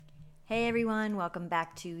Hey everyone, welcome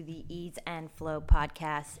back to the Ease and Flow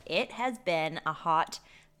podcast. It has been a hot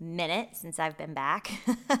minute since I've been back.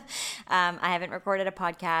 I haven't recorded a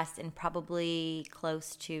podcast in probably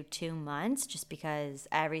close to 2 months just because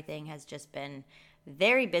everything has just been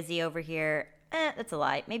very busy over here. That's a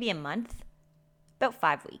lie. Maybe a month. About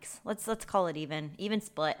 5 weeks. Let's call it even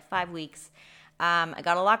split, 5 weeks. I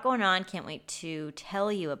got a lot going on. Can't wait to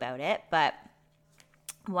tell you about it, but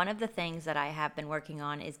one of the things that I have been working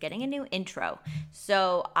on is getting a new intro.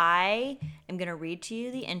 So I am going to read to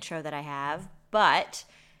you the intro that I have, but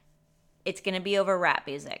it's going to be over rap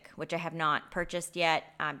music, which I have not purchased yet.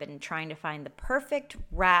 I've been trying to find the perfect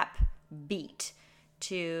rap beat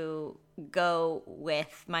to go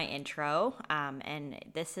with my intro, and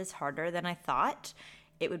this is harder than I thought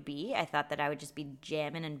it would be. I thought that I would just be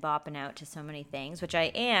jamming and bopping out to so many things, which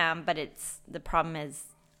I am, but the problem is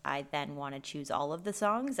I then want to choose all of the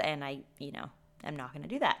songs, and I'm not going to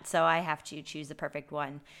do that. So I have to choose the perfect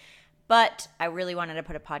one. But I really wanted to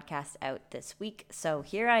put a podcast out this week. So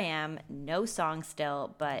here I am, no song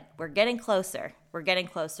still, but we're getting closer.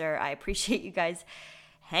 I appreciate you guys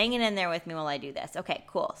hanging in there with me while I do this. Okay,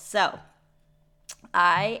 cool. So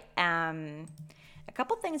a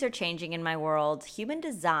couple things are changing in my world. Human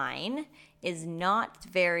design is not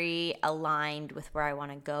very aligned with where I want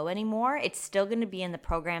to go anymore. It's still going to be in the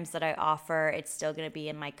programs that I offer. It's still going to be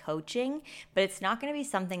in my coaching, but it's not going to be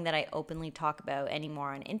something that I openly talk about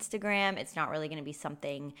anymore on Instagram. It's not really going to be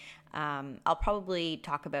something, I'll probably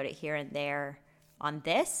talk about it here and there on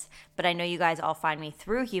this, but I know you guys all find me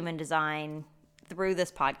through human design, through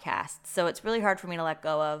this podcast. So it's really hard for me to let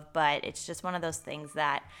go of, but it's just one of those things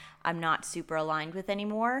that I'm not super aligned with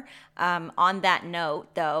anymore. On that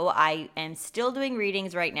note, though, I am still doing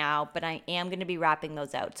readings right now, but I am going to be wrapping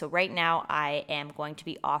those out. So right now I am going to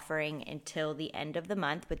be offering until the end of the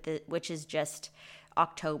month, which is just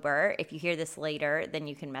October. If you hear this later, then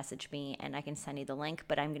you can message me and I can send you the link,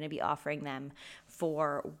 but I'm going to be offering them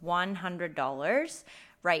for $100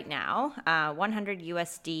 right now, 100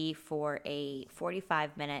 USD for a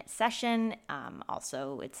 45-minute session.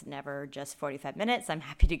 Also, it's never just 45 minutes. I'm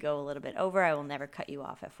happy to go a little bit over. I will never cut you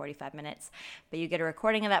off at 45 minutes, but you get a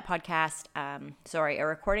recording of that podcast, a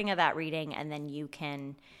recording of that reading, and then you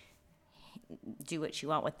can do what you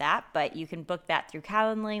want with that, but you can book that through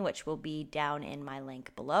Calendly, which will be down in my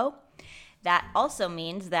link below. That also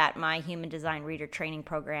means that my Human Design Reader Training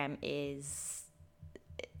Program is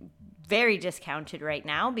very discounted right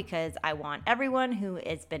now because I want everyone who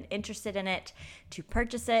has been interested in it to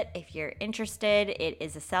purchase it. If you're interested, it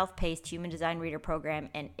is a self-paced Human Design Reader program,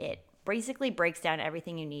 and it basically breaks down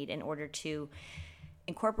everything you need in order to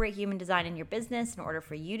incorporate human design in your business, in order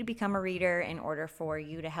for you to become a reader, in order for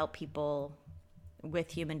you to help people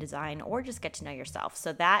with human design or just get to know yourself.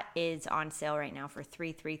 So that is on sale right now for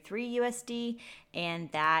 $333 USD,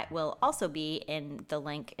 and that will also be in the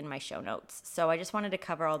link in my show notes. So I just wanted to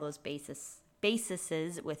cover all those bases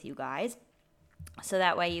with you guys, so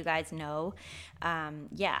that way you guys know,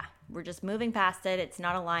 we're just moving past it. It's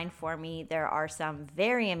not a line for me. There are some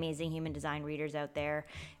very amazing human design readers out there,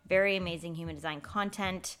 very amazing human design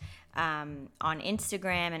content on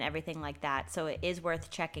Instagram and everything like that. So it is worth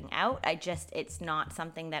checking out. It's not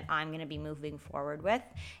something that I'm going to be moving forward with.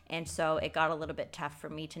 And so it got a little bit tough for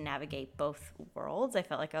me to navigate both worlds. I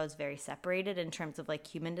felt like I was very separated in terms of like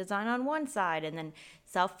human design on one side, and then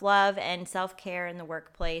self-love and self-care in the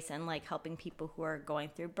workplace, and like helping people who are going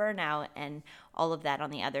through burnout and all of that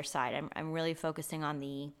on the other side. I'm really focusing on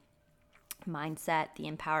the mindset, the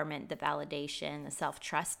empowerment, the validation, the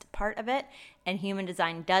self-trust part of it. And human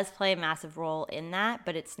design does play a massive role in that,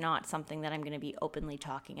 but it's not something that I'm going to be openly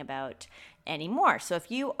talking about anymore. So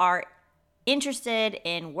if you are interested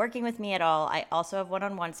in working with me at all, I also have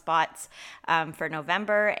one-on-one spots for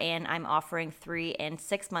November, and I'm offering 3 and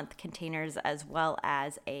 6 month containers as well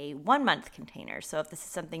as a 1 month container. So if this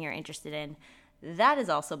is something you're interested in, that is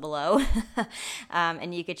also below,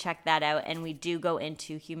 and you could check that out. And we do go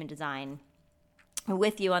into human design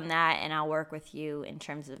with you on that, and I'll work with you in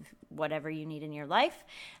terms of whatever you need in your life.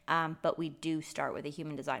 But we do start with a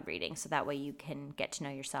human design reading, so that way you can get to know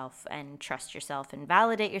yourself and trust yourself and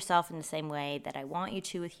validate yourself in the same way that I want you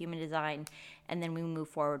to with human design. And then we move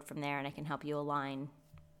forward from there, and I can help you align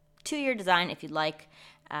to your design if you'd like.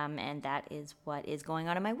 And that is what is going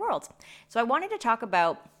on in my world. So I wanted to talk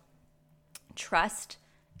about trust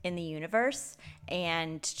in the universe,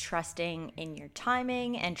 and trusting in your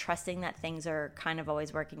timing, and trusting that things are kind of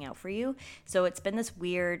always working out for you. So it's been this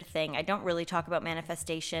weird thing. I don't really talk about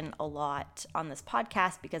manifestation a lot on this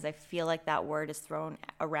podcast because I feel like that word is thrown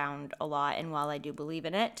around a lot. And while I do believe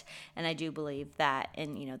in it, and I do believe that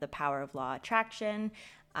in, the power of law of attraction,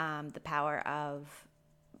 the power of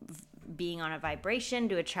being on a vibration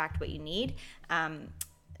to attract what you need.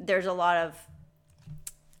 There's a lot of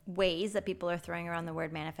ways that people are throwing around the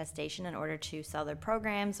word manifestation in order to sell their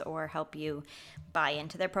programs or help you buy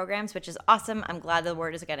into their programs, which is awesome. I'm glad the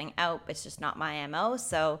word is getting out. It's just not my MO.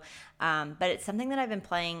 So, but it's something that I've been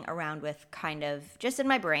playing around with kind of just in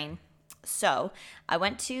my brain. So I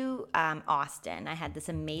went to Austin. I had this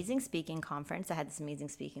amazing speaking conference. I had this amazing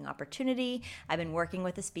speaking opportunity. I've been working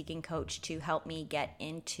with a speaking coach to help me get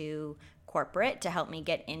into corporate, to help me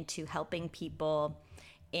get into helping people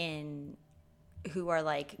who are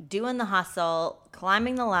like doing the hustle,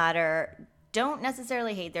 climbing the ladder, don't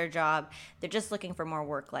necessarily hate their job. They're just looking for more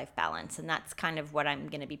work-life balance. And that's kind of what I'm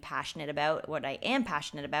going to be passionate about, what I am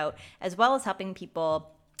passionate about, as well as helping people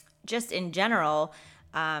just in general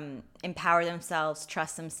empower themselves,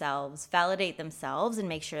 trust themselves, validate themselves, and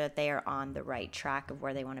make sure that they are on the right track of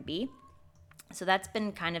where they want to be. So that's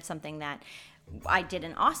been kind of something that I did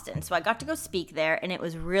in Austin. So I got to go speak there, and it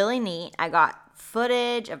was really neat. I got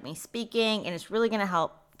footage of me speaking, and it's really going to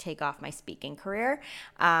help take off my speaking career.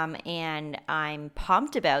 And I'm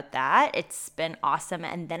pumped about that. It's been awesome.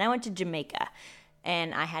 And then I went to Jamaica,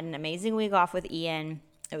 and I had an amazing week off with Ian.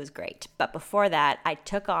 It was great. But before that, I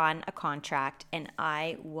took on a contract, and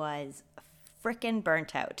I was freaking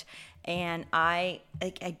burnt out. And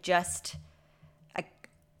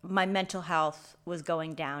my mental health was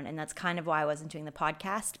going down, and that's kind of why I wasn't doing the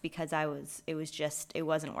podcast, because it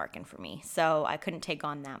wasn't working for me. So I couldn't take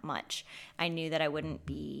on that much. I knew that I wouldn't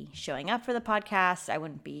be showing up for the podcast. I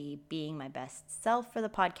wouldn't be being my best self for the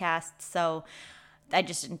podcast. So I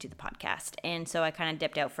just didn't do the podcast. And so I kind of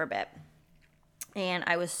dipped out for a bit. And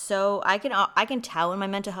I can tell when my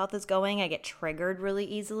mental health is going. I get triggered really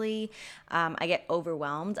easily. I get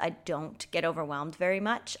overwhelmed. I don't get overwhelmed very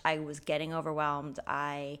much. I was getting overwhelmed.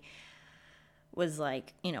 I was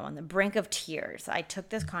like, on the brink of tears. I took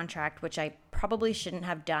this contract, which I probably shouldn't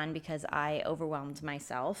have done because I overwhelmed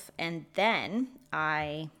myself. And then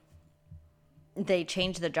they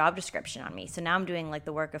changed the job description on me. So now I'm doing like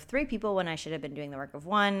the work of 3 people when I should have been doing the work of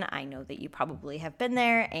 1. I know that you probably have been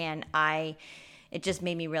there, and it just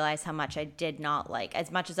made me realize how much I did not like.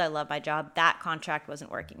 As much as I love my job, that contract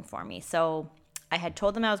wasn't working for me. So I had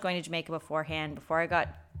told them I was going to Jamaica beforehand, before I got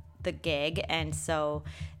the gig. And so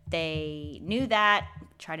they knew that,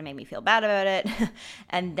 tried to make me feel bad about it.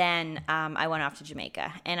 And then I went off to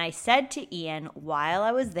Jamaica. And I said to Ian while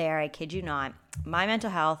I was there, I kid you not, my mental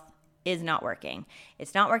health is not working.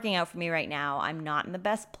 It's not working out for me right now. I'm not in the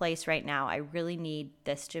best place right now. I really need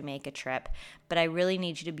this Jamaica trip, but I really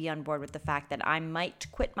need you to be on board with the fact that I might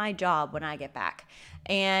quit my job when I get back.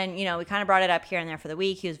 And, we kind of brought it up here and there for the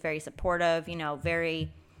week. He was very supportive,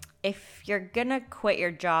 if you're going to quit your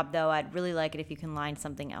job though, I'd really like it if you can line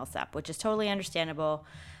something else up, which is totally understandable.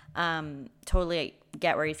 Totally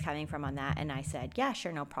get where he's coming from on that. And I said, yeah,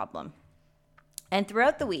 sure, no problem. And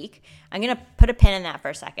throughout the week, I'm going to put a pin in that for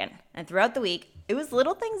a second. And throughout the week, it was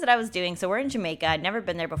little things that I was doing. So we're in Jamaica. I'd never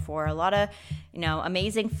been there before. A lot of,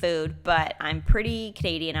 amazing food, but I'm pretty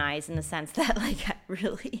Canadianized in the sense that I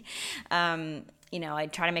really, I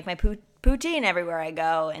try to make my poutine everywhere I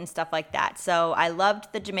go and stuff like that. So I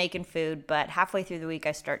loved the Jamaican food, but halfway through the week,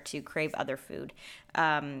 I start to crave other food.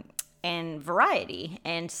 And variety.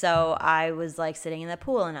 And so I was like sitting in the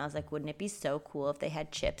pool, and I was like, wouldn't it be so cool if they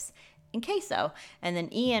had chips and queso? And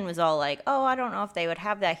then Ian was all like, oh, I don't know if they would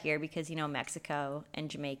have that here because, Mexico and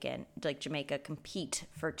Jamaica compete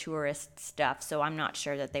for tourist stuff. So I'm not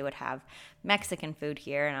sure that they would have Mexican food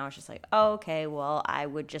here. And I was just like, oh, okay, well, I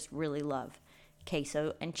would just really love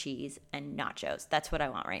queso and cheese and nachos. That's what I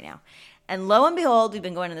want right now. And lo and behold, we've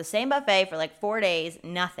been going to the same buffet for like 4 days,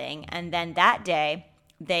 nothing. And then that day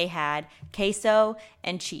they had queso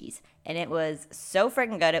and cheese, and it was so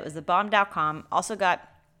freaking good. It was the bomb.com. Also got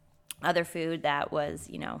other food that was,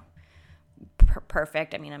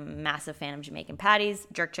 perfect. I mean, I'm a massive fan of Jamaican patties,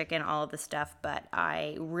 jerk chicken, all of the stuff, but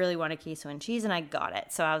I really wanted queso and cheese, and I got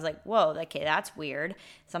it. So I was like, whoa, okay, that's weird.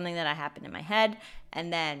 Something that happened in my head.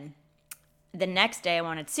 And then the next day I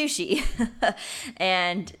wanted sushi,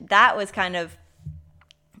 and that was kind of,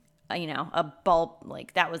 a bulb,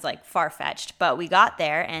 like that was like far-fetched, but we got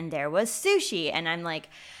there and there was sushi, and I'm like,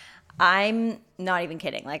 I'm not even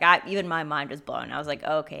kidding. Like even my mind was blown. I was like,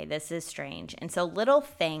 okay, this is strange. And so little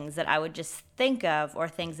things that I would just think of, or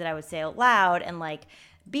things that I would say out loud and like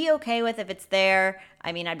be okay with if it's there.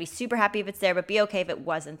 I mean, I'd be super happy if it's there, but be okay if it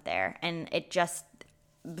wasn't there. And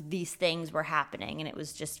these things were happening, and it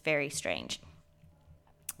was just very strange.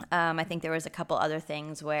 I think there was a couple other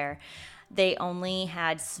things where they only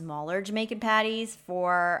had smaller Jamaican patties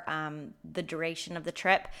for the duration of the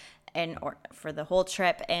trip. or for the whole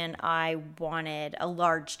trip, and I wanted a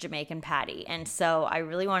large Jamaican patty. And so I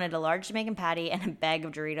really wanted a large Jamaican patty and a bag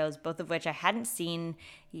of Doritos, both of which I hadn't seen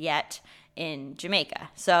yet in Jamaica.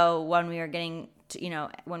 So when we were getting to,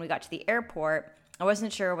 when we got to the airport, I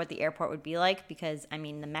wasn't sure what the airport would be like because, the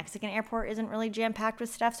Mexican airport isn't really jam-packed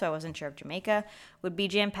with stuff, so I wasn't sure if Jamaica would be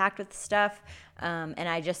jam-packed with stuff. And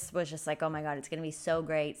I was just like, oh my God, it's going to be so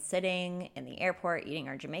great sitting in the airport, eating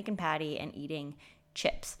our Jamaican patty and eating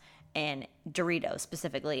chips and Doritos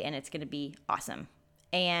specifically, and it's going to be awesome.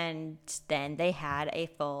 And then they had a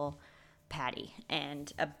full patty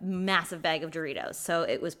and a massive bag of Doritos. So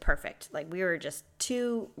it was perfect. Like, we were just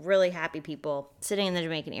two really happy people sitting in the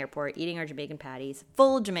Jamaican airport eating our Jamaican patties,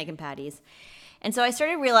 full Jamaican patties. And so I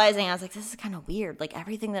started realizing, I was like, this is kind of weird. Like,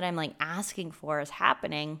 everything that I'm like asking for is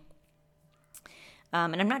happening.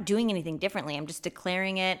 And I'm not doing anything differently. I'm just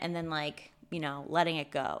declaring it and then letting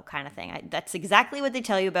it go kind of thing. That's exactly what they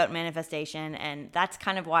tell you about manifestation, and that's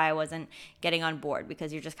kind of why I wasn't getting on board,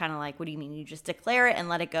 because you're just kind of like, what do you mean? You just declare it and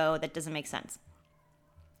let it go? That doesn't make sense.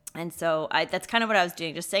 And so that's kind of what I was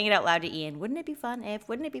doing, just saying it out loud to Ian. Wouldn't it be fun if?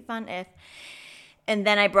 Wouldn't it be fun if? And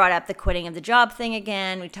then I brought up the quitting of the job thing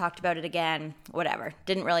again. We talked about it again, whatever.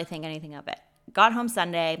 Didn't really think anything of it. Got home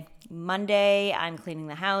Sunday. Monday, I'm cleaning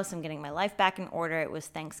the house. I'm getting my life back in order. It was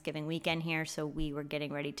Thanksgiving weekend here, so we were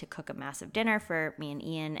getting ready to cook a massive dinner for me and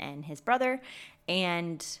Ian and his brother.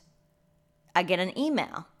 And I get an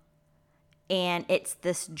email. And it's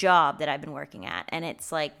this job that I've been working at. And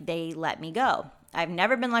it's like, they let me go. I've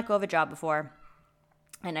never been let go of a job before.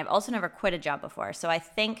 And I've also never quit a job before. So I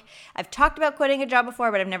think I've talked about quitting a job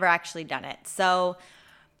before, but I've never actually done it. So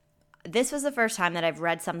this was the first time that I've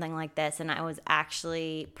read something like this, and I was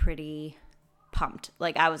actually pretty pumped.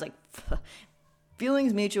 Like, I was like,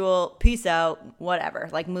 feelings mutual, peace out, whatever,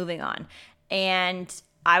 like, moving on. And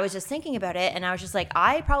I was just thinking about it, and I was just like,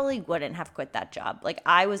 I probably wouldn't have quit that job. Like,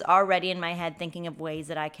 I was already in my head thinking of ways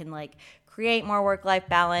that I can, like, create more work-life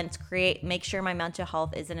balance, make sure my mental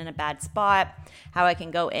health isn't in a bad spot, how I can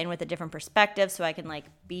go in with a different perspective so I can, like,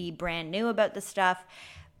 be brand new about the stuff.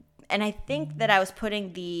 And I think that I was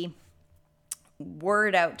putting the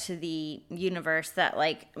word out to the universe that,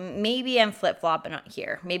 like, maybe I'm flip-flopping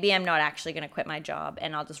here. Maybe I'm not actually going to quit my job,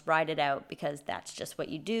 and I'll just ride it out because that's just what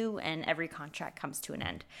you do, and every contract comes to an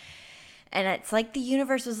end. And it's like the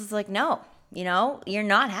universe was just like, no, you're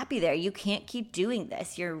not happy there. You can't keep doing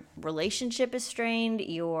this. Your relationship is strained.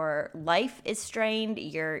 Your life is strained.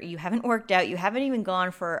 You haven't worked out. You haven't even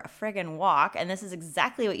gone for a friggin' walk. And this is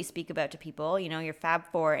exactly what you speak about to people. You're Fab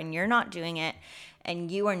Four, and you're not doing it.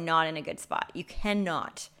 And you are not in a good spot. You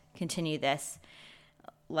cannot continue this,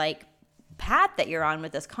 like, path that you're on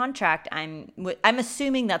with this contract. I'm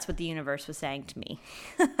assuming that's what the universe was saying to me.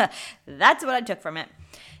 That's what I took from it.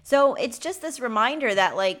 So it's just this reminder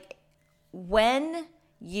that, like, when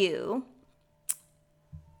you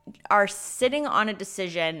are sitting on a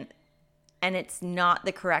decision and it's not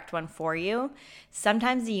the correct one for you,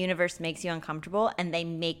 sometimes the universe makes you uncomfortable, and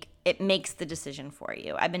it makes the decision for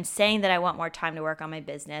you. I've been saying that I want more time to work on my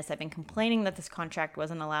business. I've been complaining that this contract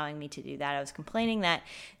wasn't allowing me to do that. I was complaining that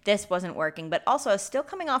this wasn't working, but also I was still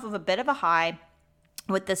coming off of a bit of a high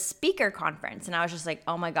with the speaker conference. And I was just like,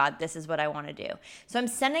 oh my God, this is what I want to do. So I'm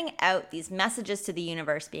sending out these messages to the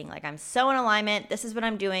universe being like, I'm so in alignment. This is what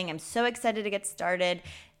I'm doing. I'm so excited to get started.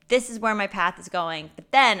 This is where my path is going.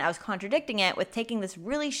 But then I was contradicting it with taking this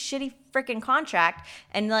really shitty freaking contract.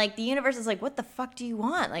 And, like, the universe is like, what the fuck do you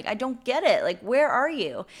want? Like, I don't get it. Like, where are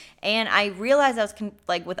you? And I realized I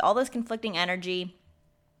was with all this conflicting energy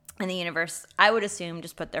in the universe, I would assume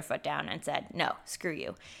just put their foot down and said, no, screw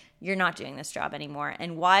you. You're not doing this job anymore.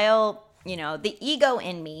 And while, the ego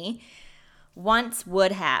in me once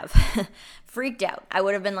would have freaked out. I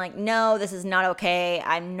would have been like, no, this is not okay.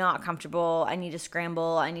 I'm not comfortable. I need to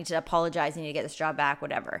scramble. I need to apologize. I need to get this job back,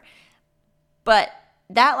 whatever. But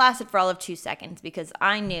that lasted for all of 2 seconds because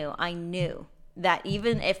I knew that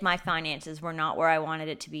even if my finances were not where I wanted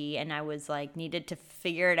it to be and I was like needed to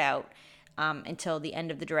figure it out until the end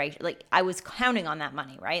of the duration, like I was counting on that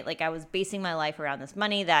money, right? Like I was basing my life around this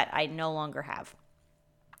money that I no longer have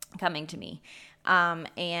coming to me.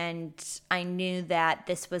 And I knew that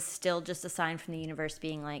this was still just a sign from the universe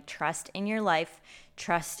being like, trust in your life,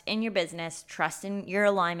 trust in your business, trust in your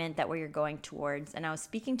alignment, that where you're going towards. And I was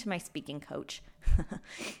speaking to my speaking coach,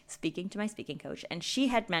 and she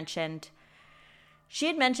had mentioned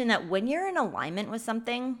that when you're in alignment with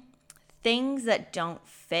something, things that don't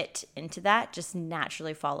fit into that just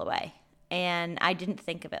naturally fall away. And I didn't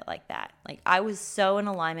think of it like that. Like, I was so in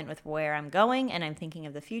alignment with where I'm going, and I'm thinking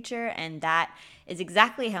of the future. And that is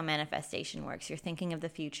exactly how manifestation works. You're thinking of the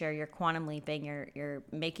future, you're quantum leaping, you're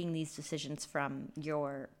making these decisions from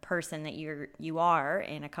your person that you are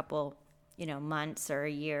in a couple, months or a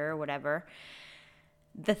year or whatever.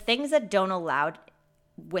 The things that don't allow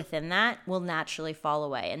within that will naturally fall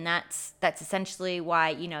away, and that's essentially why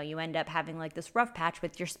you end up having like this rough patch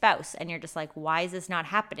with your spouse, and you're just like, why is this not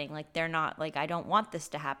happening? Like, they're not, like, I don't want this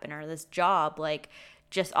to happen, or this job like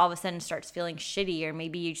just all of a sudden starts feeling shitty, or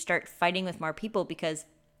maybe you start fighting with more people because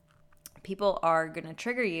people are going to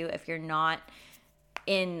trigger you if you're not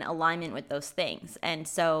in alignment with those things. And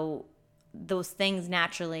so those things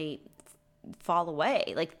naturally fall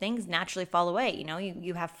away. Like, things naturally fall away.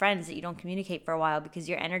 You have friends that you don't communicate for a while because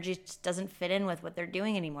your energy just doesn't fit in with what they're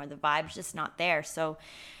doing anymore. The vibe's just not there. So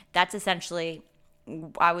that's essentially,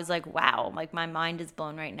 I was like, wow, like, my mind is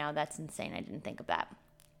blown right now. That's insane. I didn't think of that.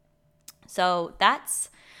 So that's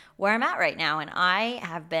where I'm at right now. And I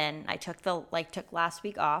took last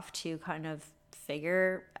week off to kind of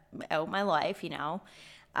figure out my life,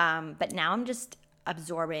 but now I'm just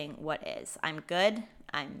absorbing what is. I'm good.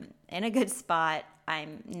 I'm in a good spot.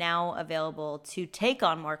 I'm now available to take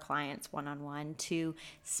on more clients one-on-one, to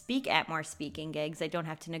speak at more speaking gigs. I don't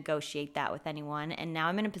have to negotiate that with anyone. And now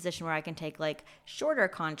I'm in a position where I can take like shorter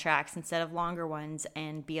contracts instead of longer ones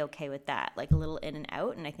and be okay with that, like a little in and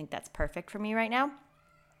out. And I think that's perfect for me right now.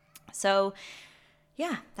 So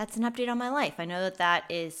yeah, that's an update on my life. I know that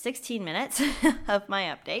is 16 minutes of my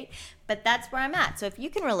update, but that's where I'm at. So if you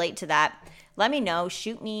can relate to that, let me know.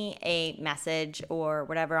 Shoot me a message or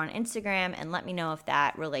whatever on Instagram and let me know if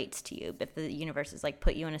that relates to you. If the universe is like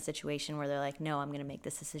put you in a situation where they're like, no, I'm going to make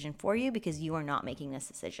this decision for you because you are not making this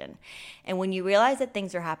decision. And when you realize that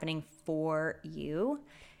things are happening for you,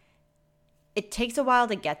 it takes a while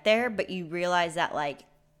to get there, but you realize that like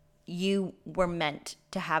you were meant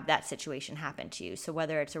to have that situation happen to you. So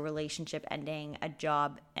whether it's a relationship ending, a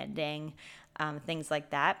job ending, things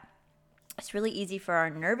like that, it's really easy for our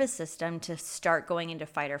nervous system to start going into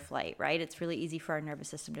fight or flight, right? It's really easy for our nervous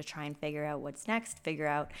system to try and figure out what's next, figure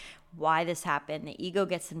out why this happened. The ego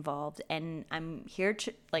gets involved, and I'm here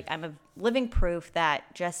to, I'm a living proof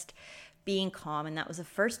that just being calm, and that was the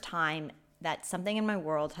first time that something in my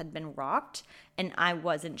world had been rocked and I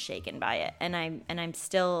wasn't shaken by it. And I'm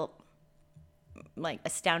still like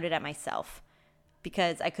astounded at myself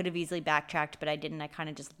because I could have easily backtracked, but I didn't. I kind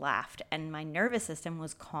of just laughed, and my nervous system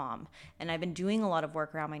was calm. And I've been doing a lot of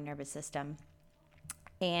work around my nervous system,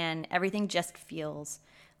 and everything just feels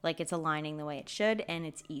like it's aligning the way it should, and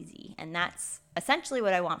it's easy. And that's essentially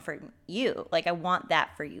what I want for you. Like, I want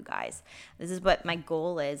that for you guys. This is what my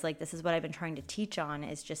goal is. Like, this is what I've been trying to teach on,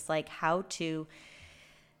 is just like how to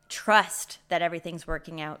trust that everything's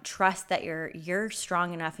working out. Trust that you're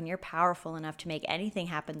strong enough and you're powerful enough to make anything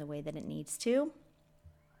happen the way that it needs to.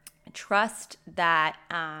 Trust that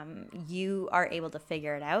you are able to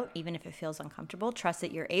figure it out, even if it feels uncomfortable. Trust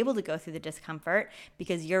that you're able to go through the discomfort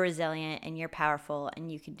because you're resilient and you're powerful and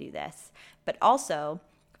you can do this. But also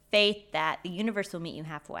faith that the universe will meet you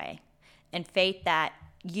halfway, and faith that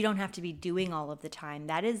you don't have to be doing all of the time.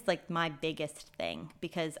 That is like my biggest thing,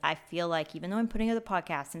 because I feel like even though I'm putting out the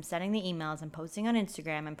podcast, I'm sending the emails, I'm posting on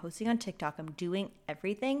Instagram, I'm posting on TikTok, I'm doing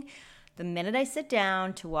everything, the minute I sit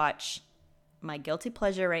down to watch my guilty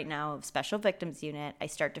pleasure right now of Special Victims Unit, I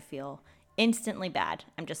start to feel instantly bad.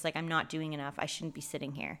 I'm just like, I'm not doing enough. I shouldn't be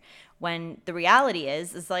sitting here. When the reality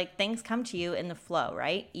is like things come to you in the flow,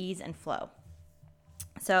 right? Ease and flow.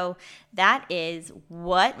 So that is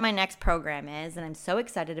what my next program is, and I'm so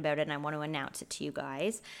excited about it, and I want to announce it to you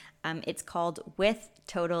guys. It's called With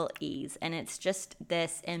Total Ease, and it's just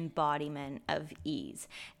this embodiment of ease.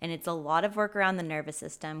 And it's a lot of work around the nervous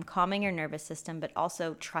system, calming your nervous system, but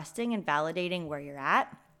also trusting and validating where you're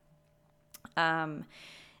at.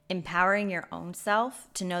 Empowering your own self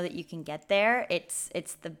to know that you can get there. It's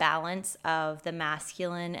the balance of the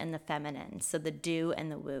masculine and the feminine. So the do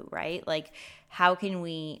and the woo, right? Like, how can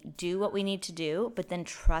we do what we need to do, but then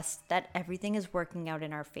trust that everything is working out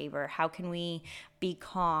in our favor? How can we be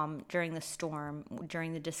calm during the storm,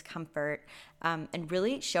 during the discomfort, and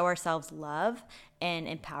really show ourselves love and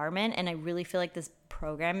empowerment? And I really feel like this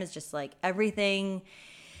program is just like everything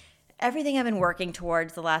I've been working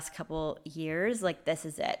towards the last couple years, like this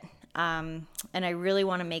is it. And I really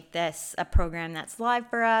want to make this a program that's live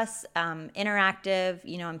for us, interactive.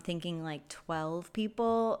 I'm thinking like 12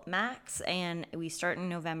 people max, and we start in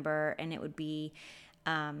November, and it would be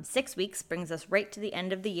 6 weeks, brings us right to the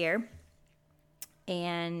end of the year.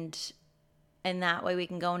 And that way we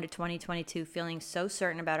can go into 2022 feeling so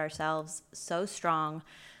certain about ourselves, so strong,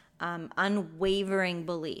 unwavering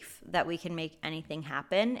belief that we can make anything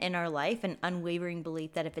happen in our life, an unwavering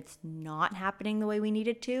belief that if it's not happening the way we need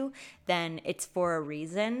it to, then it's for a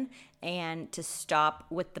reason, and to stop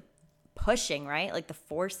with the pushing, right? Like the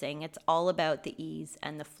forcing. It's all about the ease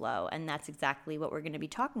and the flow. And that's exactly what we're going to be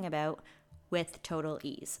talking about with Total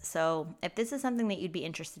Ease. So if this is something that you'd be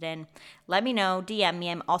interested in, let me know, DM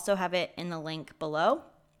me. I also have it in the link below.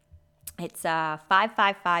 It's $555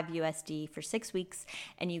 USD for 6 weeks,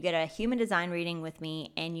 and you get a human design reading with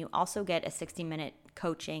me, and you also get a 60-minute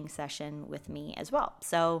coaching session with me as well.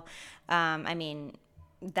 So,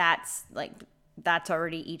 that's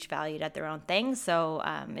already each valued at their own thing. So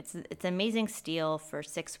it's an amazing steal for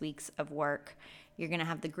 6 weeks of work. You're going to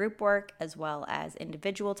have the group work as well as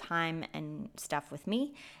individual time and stuff with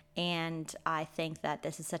me. And I think that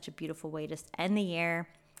this is such a beautiful way to end the year,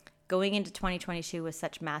 going into 2022 with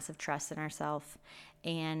such massive trust in ourselves,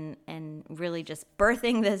 and really just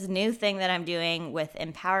birthing this new thing that I'm doing with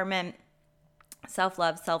empowerment,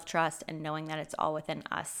 self-love, self-trust, and knowing that it's all within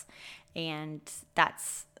us. And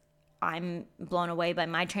I'm blown away by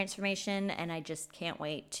my transformation, and I just can't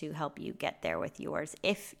wait to help you get there with yours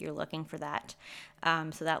if you're looking for that.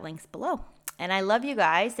 So that link's below. And I love you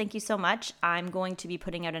guys. Thank you so much. I'm going to be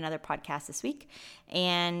putting out another podcast this week,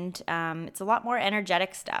 and it's a lot more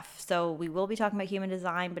energetic stuff. So we will be talking about human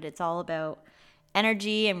design, but it's all about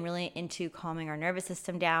energy and really into calming our nervous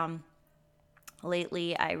system down.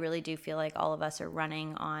 Lately, I really do feel like all of us are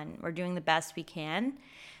we're doing the best we can,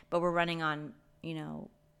 but we're running on,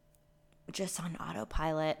 just on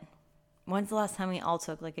autopilot. When's the last time we all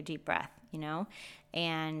took like a deep breath,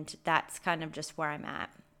 And that's kind of just where I'm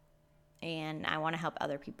at. And I want to help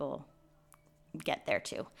other people get there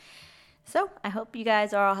too. So I hope you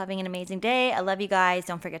guys are all having an amazing day. I love you guys.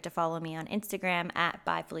 Don't forget to follow me on Instagram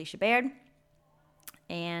 @byFeliciaBaird.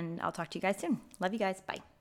 And I'll talk to you guys soon. Love you guys. Bye.